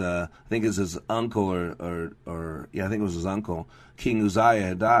God. I think it's his uncle I think it was his uncle, King Uzziah,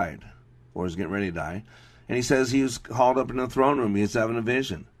 had died, or was getting ready to die. And he says he was called up in the throne room. He's having a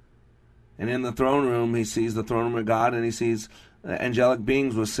vision. And in the throne room, he sees the throne room of God, and he sees angelic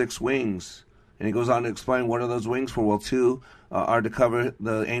beings with 6 wings. And he goes on to explain, what are those wings for? Well, 2 are to cover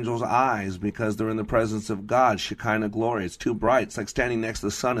the angel's eyes because they're in the presence of God, Shekinah glory. It's too bright. It's like standing next to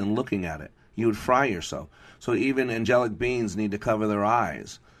the sun and looking at it. You would fry yourself. So even angelic beings need to cover their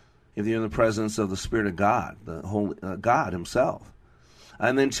eyes if you're in the presence of the Spirit of God, the Holy God Himself.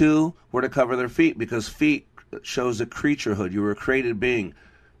 And then 2 were to cover their feet because feet shows a creaturehood. You were a created being.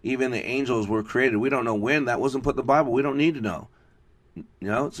 Even the angels were created. We don't know when. That wasn't put in the Bible. We don't need to know.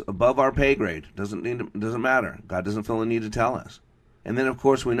 It's above our pay grade. Doesn't matter. God doesn't feel the need to tell us. And then, of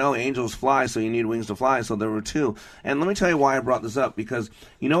course, we know angels fly, so you need wings to fly. So there were 2. And let me tell you why I brought this up, because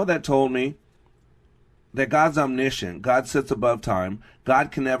you know what that told me? That God's omniscient. God sits above time.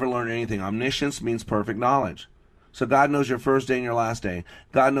 God can never learn anything. Omniscience means perfect knowledge. So God knows your first day and your last day.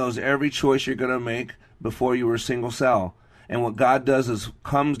 God knows every choice you're going to make before you were a single cell. And what God does is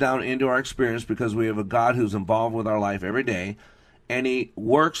comes down into our experience because we have a God who's involved with our life every day. And He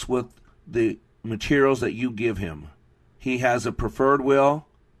works with the materials that you give Him. He has a preferred will,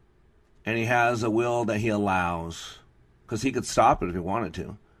 and He has a will that He allows. Because He could stop it if He wanted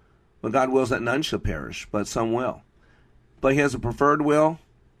to. But God wills that none shall perish, but some will. But He has a preferred will,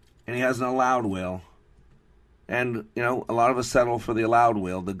 and He has an allowed will. And, a lot of us settle for the allowed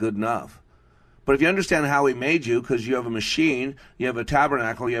will, the good enough. But if you understand how He made you, because you have a machine, you have a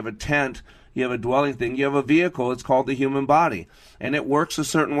tabernacle, you have a tent, you have a dwelling thing, you have a vehicle, it's called the human body. And it works a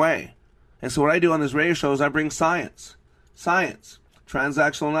certain way. And so what I do on this radio show is I bring science. Science.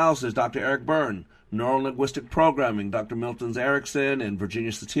 Transactional analysis, Dr. Eric Byrne. Neuro-linguistic programming, Dr. Milton Erickson and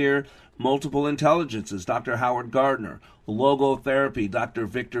Virginia Satir. Multiple intelligences, Dr. Howard Gardner. Logotherapy, Dr.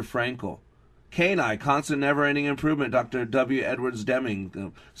 Viktor Frankl. Canine, constant never-ending improvement, Dr. W. Edwards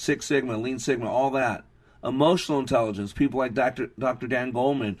Deming. Six Sigma, Lean Sigma, all that. Emotional intelligence, people like Dr. Dan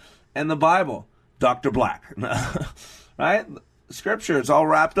Goleman. And the Bible, Dr. Black. Right? Scripture, it's all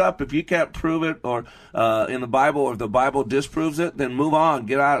wrapped up. If you can't prove it or in the Bible, or if the Bible disproves it, then move on.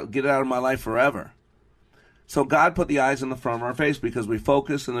 Get it out of my life forever. So God put the eyes in the front of our face because we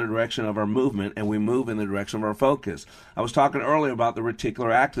focus in the direction of our movement and we move in the direction of our focus. I was talking earlier about the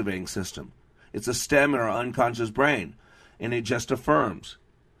reticular activating system. It's a stem in our unconscious brain, and it just affirms.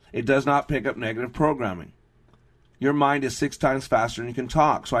 It does not pick up negative programming. Your mind is 6 times faster than you can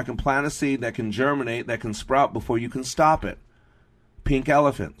talk, so I can plant a seed that can germinate, that can sprout before you can stop it. Pink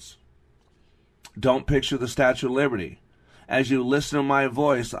elephants. Don't picture the Statue of Liberty. As you listen to my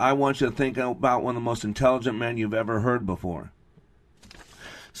voice, I want you to think about one of the most intelligent men you've ever heard before.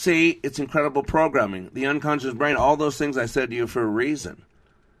 See, it's incredible programming. The unconscious brain, all those things I said to you for a reason.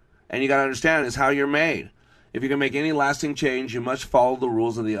 And you got to understand is how you're made. If you're going to make any lasting change, you must follow the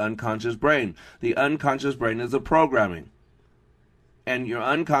rules of the unconscious brain. The unconscious brain is the programming. And your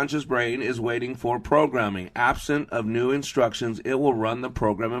unconscious brain is waiting for programming. Absent of new instructions, it will run the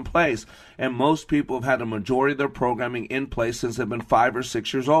program in place. And most people have had a majority of their programming in place since they've been 5 or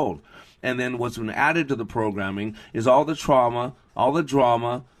 6 years old. And then what's been added to the programming is all the trauma, all the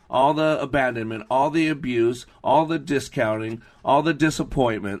drama, all the abandonment, all the abuse, all the discounting, all the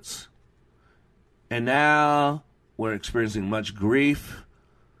disappointments. And now we're experiencing much grief.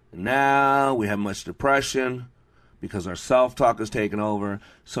 And now we have much depression because our self-talk is taken over.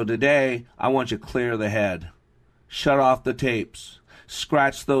 So today, I want you to clear the head. Shut off the tapes.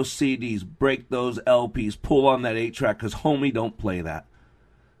 Scratch those CDs. Break those LPs. Pull on that 8-track because homie, don't play that.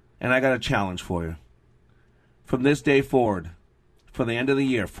 And I got a challenge for you. From this day forward, for the end of the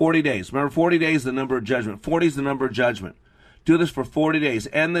year, 40 days. Remember, 40 days is the number of judgment. 40 is the number of judgment. Do this for 40 days.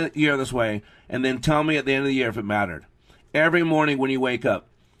 End the year this way, and then tell me at the end of the year if it mattered. Every morning when you wake up,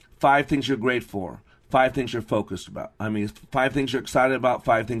 5 things you're grateful for. 5 things you're focused about. 5 things you're excited about,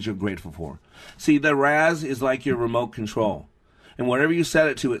 5 things you're grateful for. See, the RAS is like your remote control. And whatever you set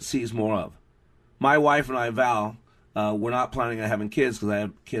it to, it sees more of. My wife and I, Val, we're not planning on having kids because I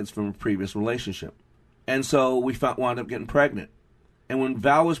have kids from a previous relationship. And so we wound up getting pregnant. And when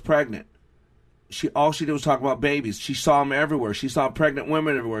Val was pregnant, all she did was talk about babies. She saw them everywhere. She saw pregnant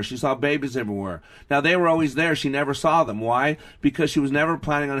women everywhere. She saw babies everywhere. Now, they were always there. She never saw them. Why? Because she was never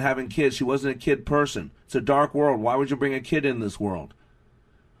planning on having kids. She wasn't a kid person. It's a dark world. Why would you bring a kid in this world?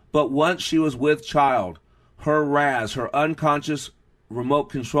 But once she was with child, her RAS, her unconscious remote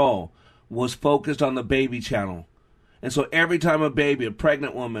control, was focused on the baby channel. And so every time a baby, a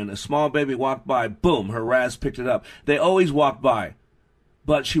pregnant woman, a small baby walked by, boom, her RAS picked it up. They always walked by.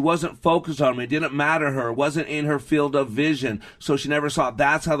 But she wasn't focused on them. It didn't matter to her. It wasn't in her field of vision. So she never saw it.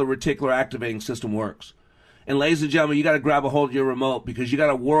 That's how the reticular activating system works. And ladies and gentlemen, you got to grab a hold of your remote because you got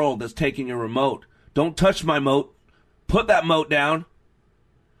a world that's taking your remote. Don't touch my moat. Put that moat down.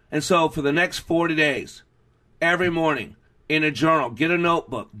 And so for the next 40 days, every morning, in a journal, get a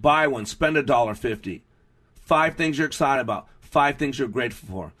notebook, buy one, spend $1.50. 5 things you're excited about. 5 things you're grateful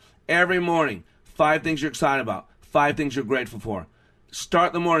for. Every morning, 5 things you're excited about. 5 things you're grateful for.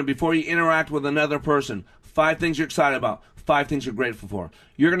 Start the morning before you interact with another person. 5 things you're excited about. 5 things you're grateful for.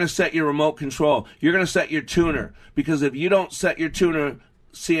 You're going to set your remote control. You're going to set your tuner. Because if you don't set your tuner,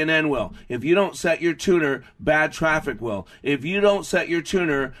 CNN will. If you don't set your tuner, bad traffic will. If you don't set your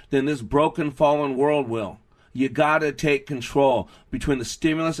tuner, then this broken, fallen world will. You got to take control. Between the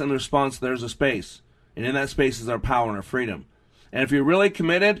stimulus and the response, there's a space. And in that space is our power and our freedom. And if you're really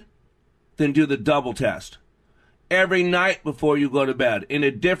committed, then do the double test. Every night before you go to bed, in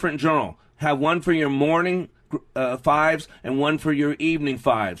a different journal. Have one for your morning 5s and one for your evening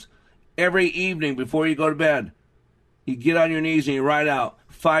 5s. Every evening before you go to bed, you get on your knees and you write out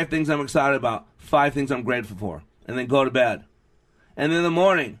 5 things I'm excited about, 5 things I'm grateful for, and then go to bed. And then in the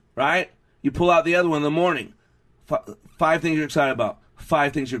morning, right, you pull out the other one in the morning. 5 things you're excited about,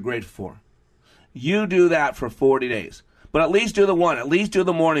 5 things you're grateful for. You do that for 40 days. But at least do the one. At least do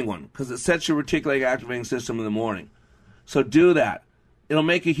the morning one because it sets your reticular activating system in the morning. So do that. It'll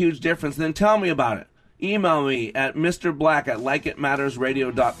make a huge difference. Then tell me about it. Email me at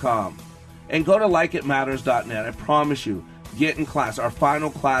mrblack@likeitmattersradio.com. And go to likeitmatters.net. I promise you, get in class. Our final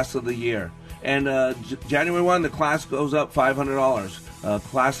class of the year. And January 1, the class goes up $500.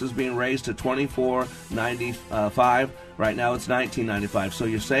 Class is being raised to $24.95. Right now it's $19.95. So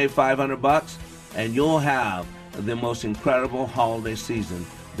you save $500 and you'll have the most incredible holiday season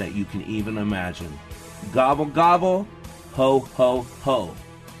that you can even imagine. Gobble, gobble, ho, ho, ho.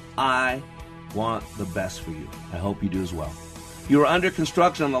 I want the best for you. I hope you do as well. You are under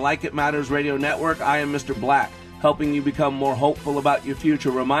construction on the Like It Matters Radio Network. I am Mr. Black, helping you become more hopeful about your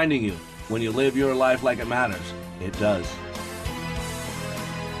future, reminding you, when you live your life like it matters, it does.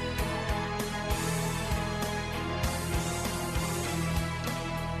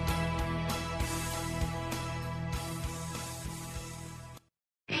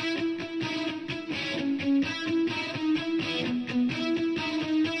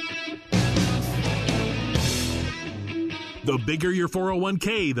 The bigger your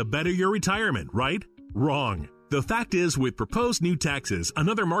 401k, the better your retirement, right? Wrong. The fact is, with proposed new taxes,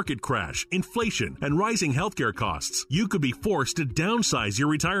 another market crash, inflation, and rising healthcare costs, you could be forced to downsize your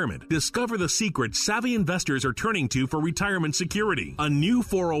retirement. Discover the secret savvy investors are turning to for retirement security. A new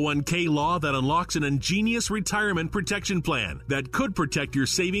 401k law that unlocks an ingenious retirement protection plan that could protect your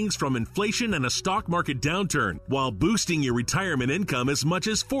savings from inflation and a stock market downturn while boosting your retirement income as much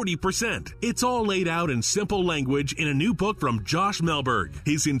as 40%. It's all laid out in simple language in a new book from Josh Melberg.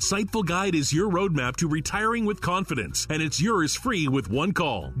 His insightful guide is your roadmap to retiring with confidence, and it's yours free with one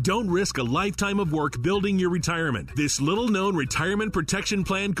call. Don't risk a lifetime of work building your retirement. This little-known retirement protection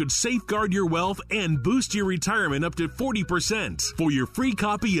plan could safeguard your wealth and boost your retirement up to 40%. For your free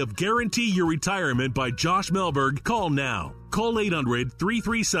copy of Guarantee Your Retirement by Josh Melberg, call now. Call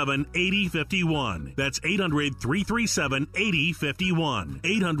 800-337-8051. That's 800-337-8051.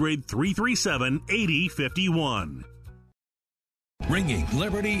 800-337-8051. Ringing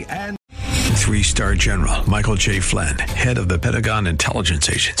liberty and... 3-star General Michael J. Flynn, head of the Pentagon Intelligence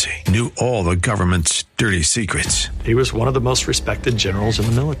Agency, knew all the government's dirty secrets. He was one of the most respected generals in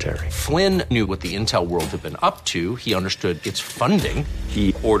the military. Flynn knew what the intel world had been up to. He understood its funding.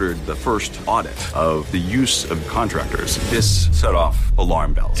 He ordered the first audit of the use of contractors. This set off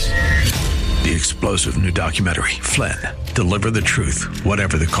alarm bells. The explosive new documentary, Flynn, Deliver the Truth,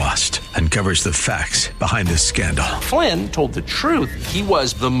 Whatever the Cost, uncovers the facts behind this scandal. Flynn told the truth. He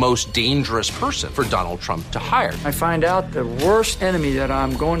was the most dangerous person for Donald Trump to hire. I find out the worst enemy that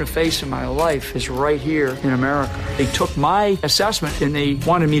I'm going to face in my life is right here in America. They took my assessment and they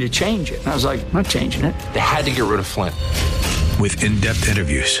wanted me to change it. And I was like, I'm not changing it. They had to get rid of Flynn. With in-depth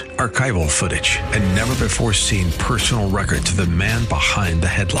interviews, archival footage, and never-before-seen personal records of the man behind the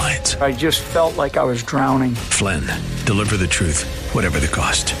headlines. I just felt like I was drowning. Flynn, Deliver the Truth, Whatever the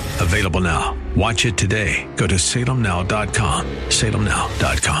Cost. Available now. Watch it today. Go to salemnow.com.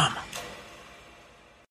 salemnow.com.